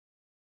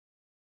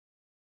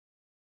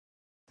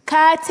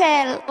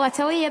Kartel, what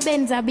a way your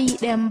Benz a beat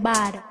them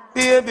bad.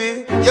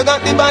 Baby, you got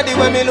the body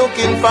when me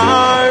looking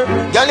for.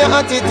 Girl, your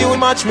attitude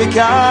match me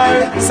car.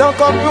 So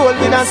come roll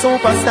with a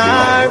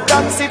superstar.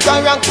 Taxi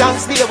car and can't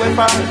stay away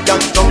far.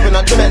 Can't jump in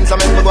at the Benz, I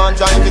make me go and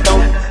drive it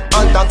down.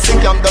 And taxi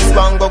cam just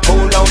go and go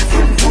cool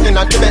out. In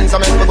at the Benz, I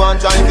make me go and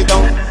drive it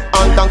down.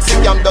 And taxi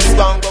cam just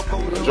go and go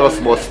cool out.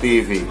 Just Bust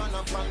TV,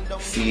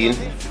 Scene,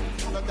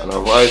 and a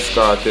Vybz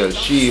Kartel,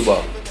 Sheba,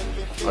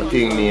 a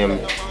thing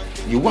named.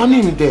 You want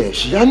him there,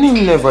 she and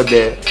him never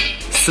there.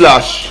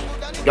 Slash.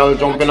 Girl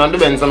jumping on the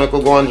Benz and I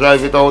could go and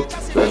drive it out.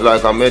 So it's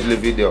like a medley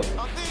video.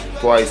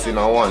 Twice in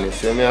a one, you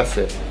see me I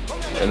say.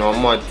 You know,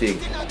 mad thing.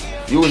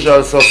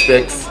 Usual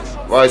suspects,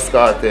 Vybz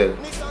Kartel,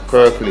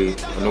 Kirkley,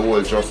 and the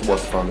whole Just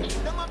Bust family.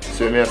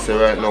 See me I say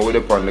right now we're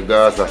up on the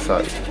Gaza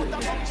side.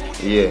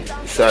 Yeah,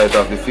 the side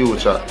of the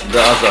future,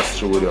 Gaza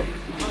studio.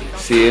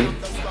 See?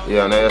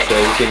 Yeah, and I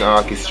say everything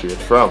orchestrated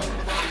from.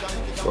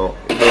 So,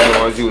 you don't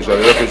know as usual,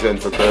 represent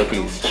for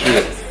Kirkley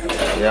straight.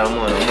 Yeah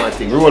man, a mad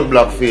thing.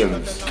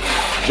 Label.Filmed.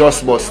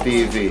 Just Bust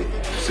TV.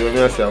 So when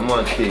I say a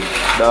mad thing,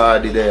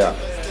 Daddy there,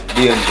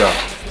 Danger.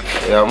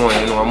 Yeah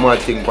man, you know a mad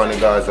thing for the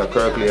guys at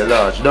Kirkley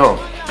large down.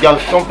 Girl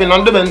jumping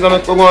on the Benz and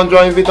I go and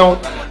drive it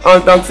out.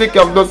 And taxi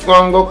cab just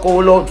go and go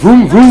cool out.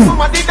 Vroom vroom.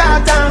 Somebody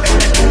data.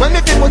 When me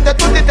feel put the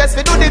to the test,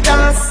 we do the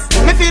dance.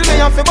 Me feel me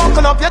have to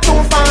buckle up, you're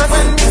too fast.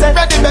 When me say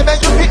ready baby,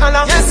 you feel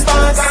along. Yes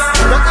fast.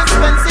 Not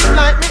expensive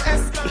like me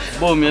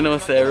Boom, you know,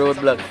 say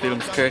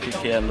Label.Filmed,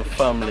 Kirkley and the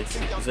family.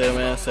 So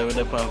I say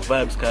we're up on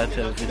Vybz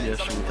Kartel video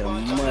shoot, a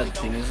mad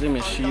thing. You see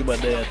me, Sheba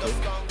there too,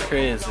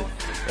 crazy.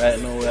 Right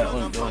now we're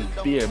on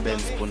beer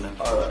Benz punna.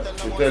 Alright,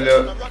 to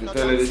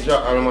tell you the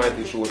Jah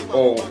Almighty shows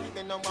how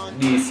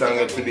these songs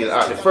get to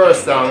build. The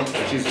first song,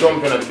 she's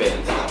jumping at the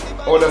Benz.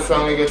 Other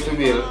song we get to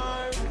build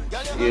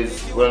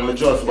is when we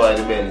just buy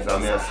the Benz,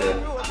 and I say,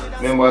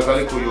 remember as a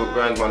little youth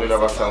grandman would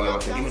have a song and I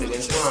say, give me the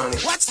Benz money.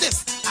 Watch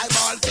this!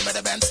 Eyeball, give me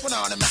the Benz put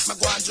on and make me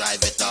go and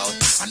drive it out.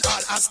 And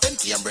all Aston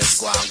Cambridge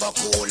go and go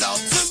cool out.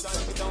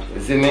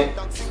 You see me?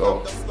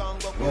 So,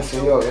 I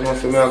say, yo, you know,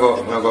 so I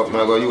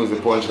go use the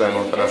punchline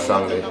out of that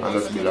song there and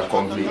just build a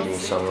complete new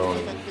song around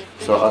it.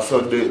 So I saw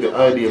the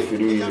idea for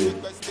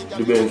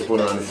the Benz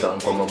put on the song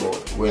come about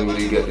when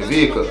we get the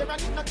vehicle.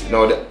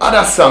 Now the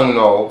other song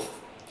now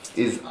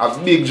is a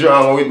big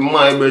drama with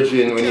my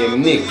brethren when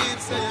him Nick.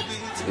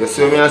 You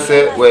see me I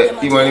say, well,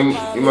 him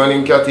and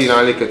him cat in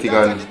and lick a thing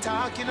and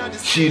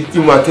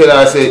him a tell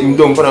her, say, him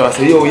dump on her, I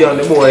say, yo, you're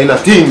the boy in a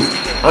thing.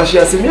 And she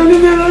say, me and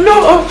him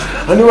no.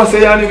 And him a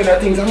say, you're living in a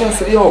thing. And I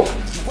say, yo,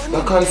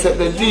 the concept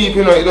is deep,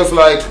 you know, it's just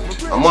like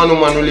a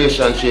man-woman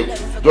relationship.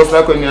 Just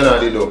like when you're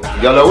not do.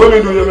 Girl, when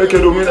you do, you make you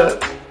do me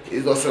that.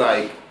 It's just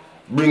like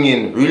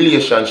bringing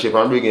relationship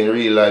and bringing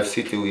real life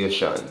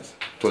situations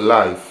to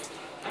life.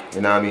 You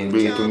know what I mean?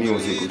 Bring it to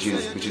music,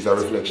 which is a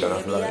reflection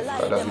of life.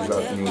 That is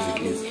what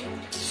music is.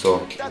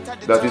 So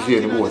that is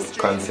where the both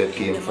concept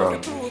came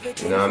from.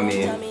 You know what I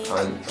mean?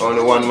 And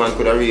only one man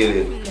could have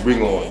really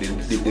bring out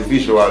the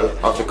visual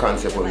of the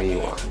concept of me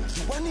want.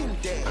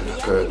 And the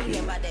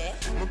Kirkley.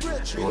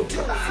 You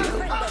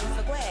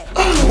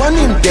want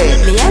him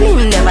there? Me and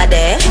him never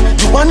there.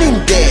 You want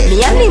him there?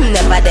 Me and him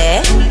never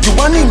there. You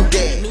want him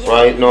there?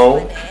 Right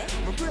now,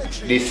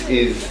 this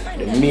is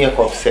the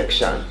makeup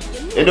section.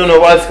 You don't know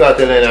what's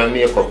Kartel in our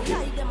makeup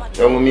thing.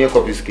 When we make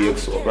up is cake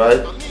soap,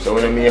 right? So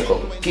when we make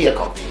up, cake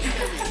up.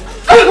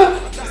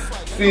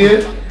 See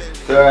it?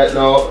 So right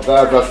now,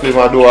 Gaza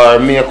Slim do our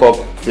makeup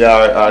for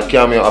our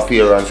cameo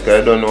appearance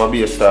because I don't know how to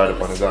be a star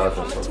upon the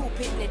Gaza. So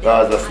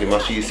Gaza Slim,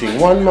 she sing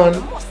one man.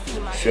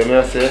 See me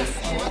I say,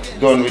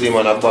 done with him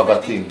on a bag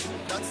of thing.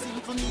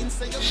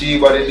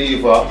 Sheba the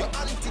diva.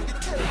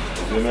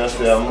 See me I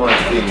say, a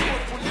mad thing.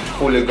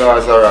 Fully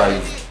Gaza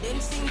rise.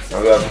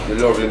 And we have the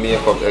lovely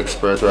makeup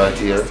expert right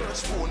here.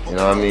 You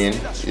know what I mean?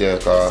 Yeah,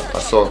 cause I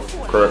saw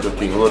correct the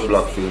thing,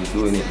 Label.Filmed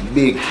doing it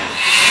big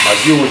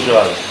as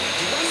usual.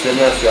 See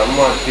me I say a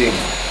mad thing.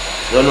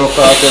 You know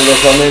Kartel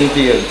just a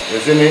maintain. You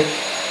see me?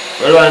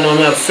 Well right now I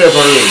have 7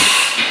 rings.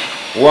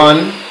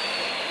 1,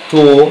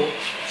 2,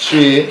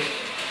 3,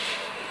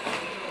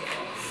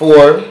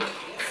 4,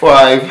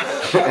 5,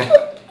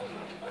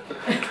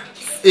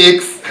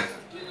 6,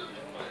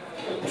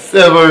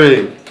 7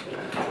 rings.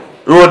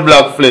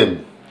 Label.Filmed.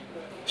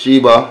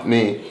 Sheba,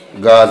 me,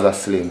 Gaza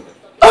Slim.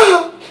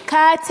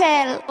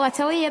 Kartel, what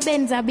a way your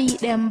Benz a beat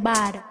them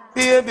bad.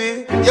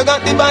 Baby, you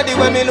got the body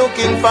when me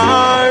looking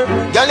for.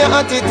 Girl, your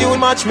attitude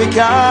match me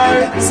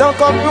car. So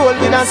come roll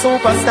with a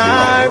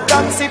superstar.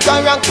 Taxi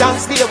car and can't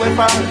stay away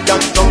far.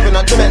 Just jumping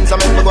at the Benz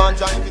and make me go and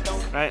drive it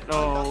out. Right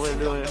now we're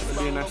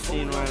doing a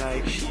scene where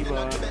like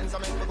Sheba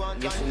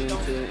getting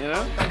into, you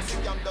know,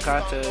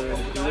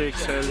 Kartel, the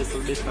lyrics are a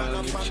little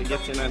different. She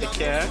gets in the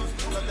car.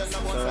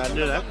 So I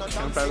do that. You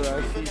can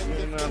probably see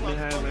me not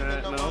behind me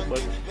right now,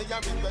 but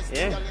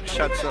yeah,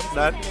 shots up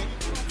that.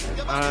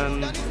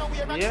 And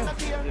yeah,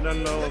 you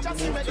don't know,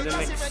 move to the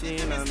next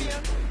scene and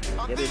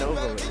get it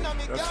over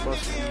with. Just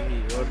Bust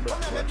TV,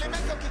 Roadblock, watching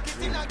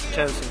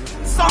Chelsea.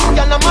 Some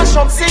girl a mash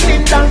up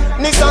cylinder.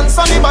 Nissan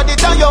Sunny body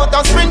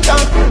Toyota Sprinter.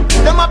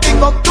 Them a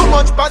pick up too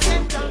much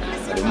passing.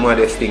 The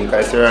maddest thing,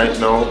 because right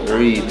now,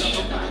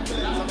 reach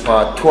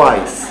part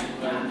twice.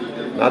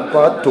 Not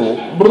part 2,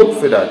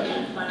 for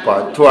that.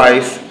 Part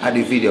twice at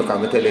the video,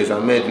 because I tell you it's a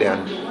medley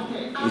and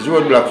it's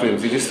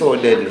Roadblock.Filmed, it is so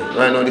deadly.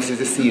 Right now, this is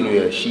the scene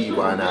where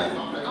Sheba and I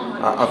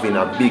are having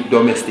a big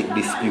domestic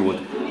dispute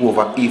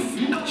over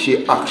if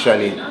she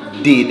actually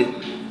did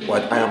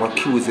what I am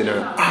accusing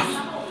her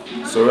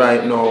of. So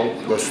right now,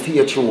 just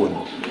stay tuned.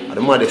 And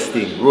the maddest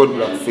thing,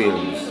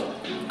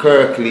 Roadblock.Filmed,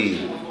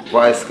 Kirkley,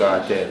 Vybz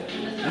Kartel.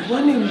 You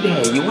want him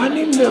there, you want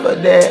him never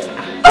there.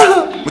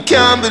 We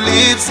can't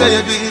believe, say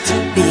you do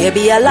it.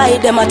 Baby, I lie,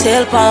 them a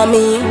tell for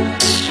me.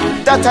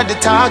 That are the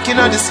talking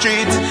on the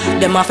street.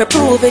 Them have to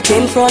prove it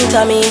in front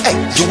of me. Hey,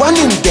 you want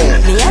him there?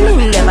 Me and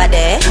him never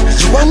there.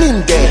 You want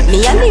him there?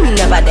 Me and him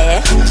never there.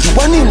 You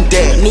want him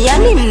there? Me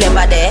and him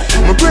never there.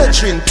 My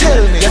brethren,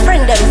 tell me. Your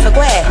friend them for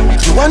where?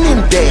 You want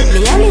him there?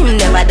 Me and him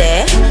never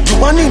there. You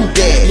want him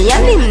there? Me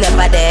and him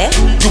never there.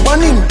 You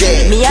want him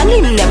there? Me and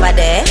him never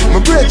there. My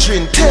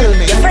brethren, tell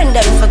me. Your friend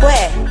them for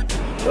where?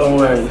 Don't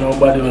worry,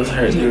 nobody was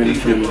hurt during the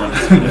film. You know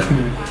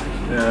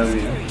what I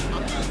mean?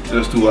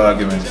 Just 2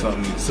 arguments,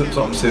 something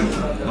simple,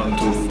 not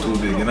too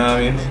big, you know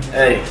what I mean?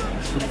 Hey,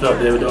 people out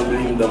there, we don't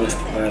believe in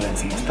domestic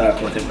violence and talk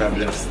about the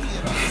problems.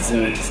 So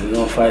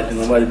don't fight,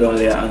 nobody don't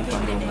lay a hand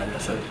on nobody.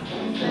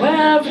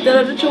 Well, to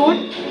tell the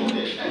truth,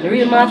 the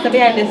real master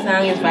behind this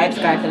song is Vybz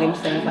Kartel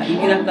himself. I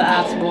even have to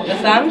ask about the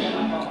song,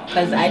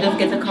 because I just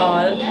get a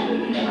call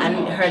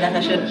and heard that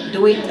I should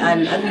do it,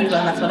 and as usual,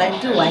 that's what I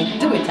do. I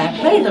do it, I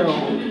play the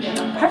role.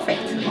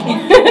 Perfect.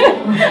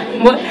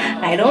 But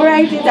I don't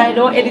write it, I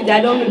don't edit,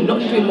 I don't do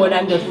nothing to it more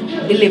than just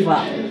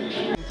deliver.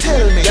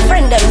 Tell me. Your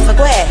friend them for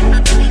where?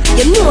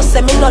 You know,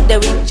 say me not there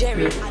with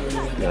Jerry.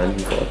 Tell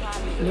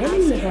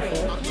him never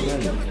fall.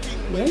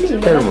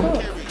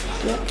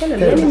 Tell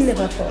him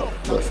never fall.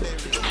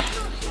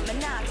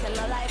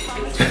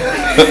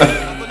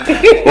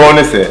 What want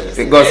to say?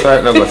 It goes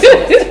right now,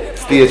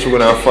 stay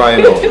tuned and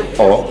find out.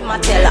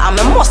 Tell I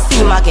must see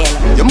him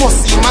again. You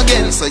must see him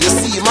again, so you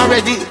see him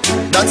already.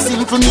 That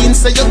simple means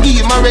so you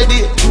give him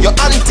already. Your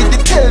auntie they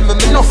tell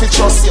me nothing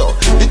trust you.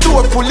 The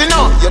door pulling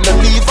up, you no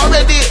leave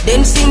already.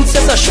 Then since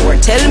you're so sure,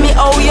 tell me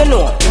how you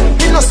know.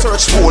 Me no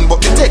search phone,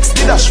 but the text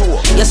did a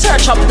show. You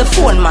search up the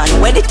phone, man,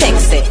 where the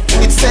text say?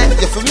 It said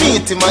you for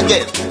meet him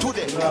again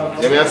today.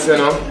 You may say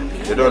now,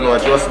 you don't know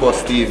Just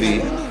Bus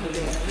TV.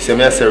 So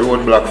me I say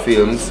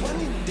Roadblock.Filmed,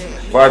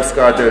 Vybz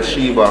Kartel,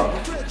 Sheba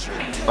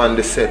on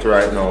the set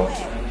right now.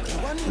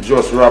 We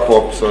just wrap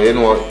up, so you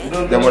know,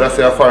 them would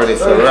say a foreign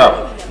it's a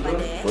rap.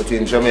 But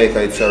in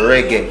Jamaica it's a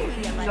reggae.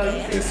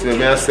 You see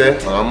me I say,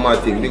 I'm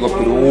Martin, big up to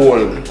the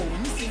whole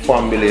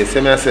family.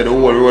 See me I say the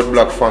whole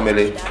Roadblock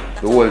family,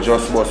 the whole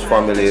Just Bus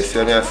family.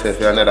 See me I say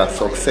for another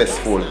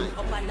successful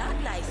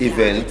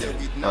event,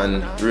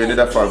 and really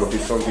that fall, but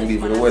it's something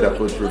even the weather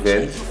could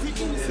prevent.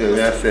 See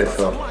me I say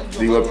so.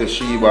 Big up to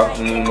Sheba,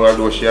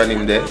 although she and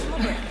him there.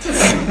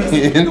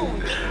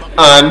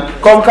 And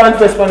come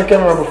confess on the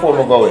camera before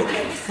we go away.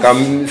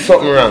 Because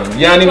something wrong.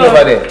 You and him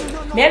over there.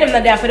 Me and him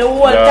not there for the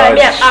whole time.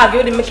 Me argue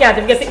with him, I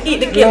can't get to eat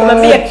the cake. My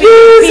bake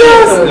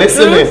Jesus!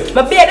 Listen me.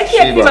 My bake the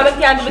cake, I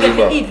can't get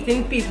to eat it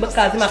in peace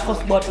because I'm a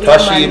cuss about with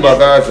Sheba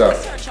Gaza.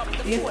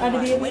 Yes,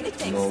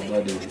 Adidjahiem.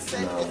 Nobody is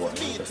now one.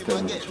 Just tell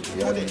me the truth.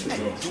 You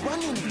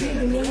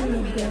didn't know.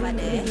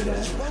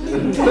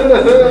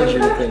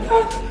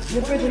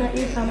 Your brethren are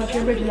eat how much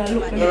your brethren are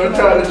look. Don't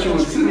tell the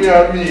truth, see me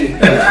and me.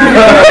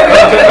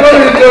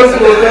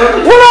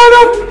 What are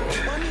you?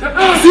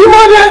 See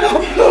what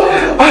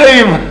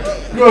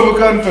I'm Go over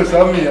confess,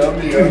 I'm me.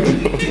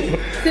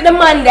 See the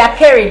man there,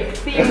 Kerry.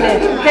 See him there,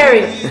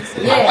 Kerry.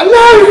 Yeah.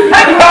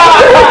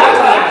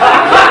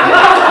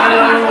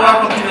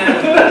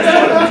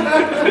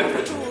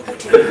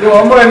 Yo,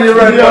 I'm buying you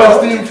right for the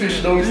steam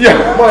fish, don't you?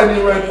 I'm buying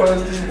you right for the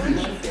steam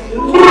fish.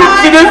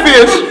 See the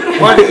fish?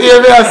 What the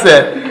area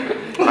said?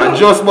 And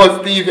Just Bus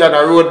TV and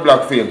a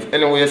Roadblock.Filmed.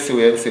 Anyway, you see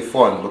where it's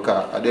fun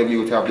because at them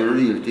you have the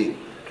real thing.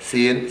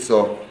 See?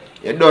 So,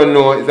 you don't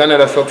know, it's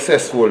another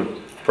successful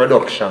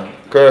production.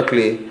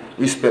 Kirkley,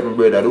 respect my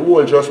brother, the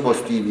whole Just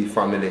Bus TV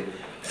family.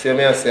 See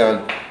me I say,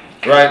 and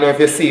right now if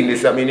you're seeing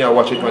this, I mean you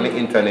watch it on the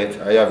internet,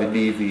 I have a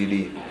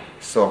DVD.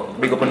 So,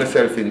 big up on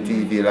yourself in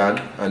TV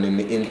land and in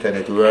the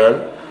internet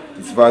world.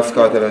 It's Vybz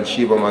Kartel and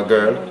Sheba, my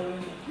girl.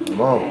 Come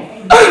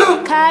on.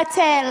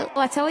 Kartel,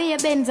 what a way your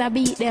Benz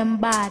beat them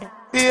bad.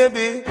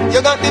 Baby,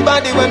 you got the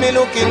body when me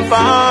looking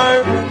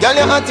for. Girl,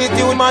 your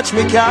attitude match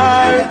me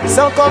car.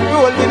 So come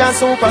roll with a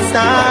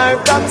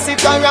superstar. Taxi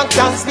can rank,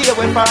 can't stay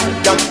away far.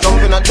 Just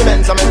jumping at the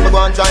Benz, I make me go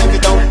and drive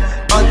it down.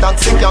 And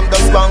taxi cam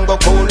just go and go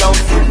cool out.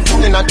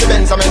 Fooling at the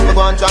Benz, I make me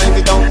go and drive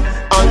it down.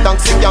 And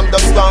taxi cam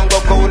just go and go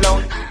cool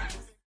out.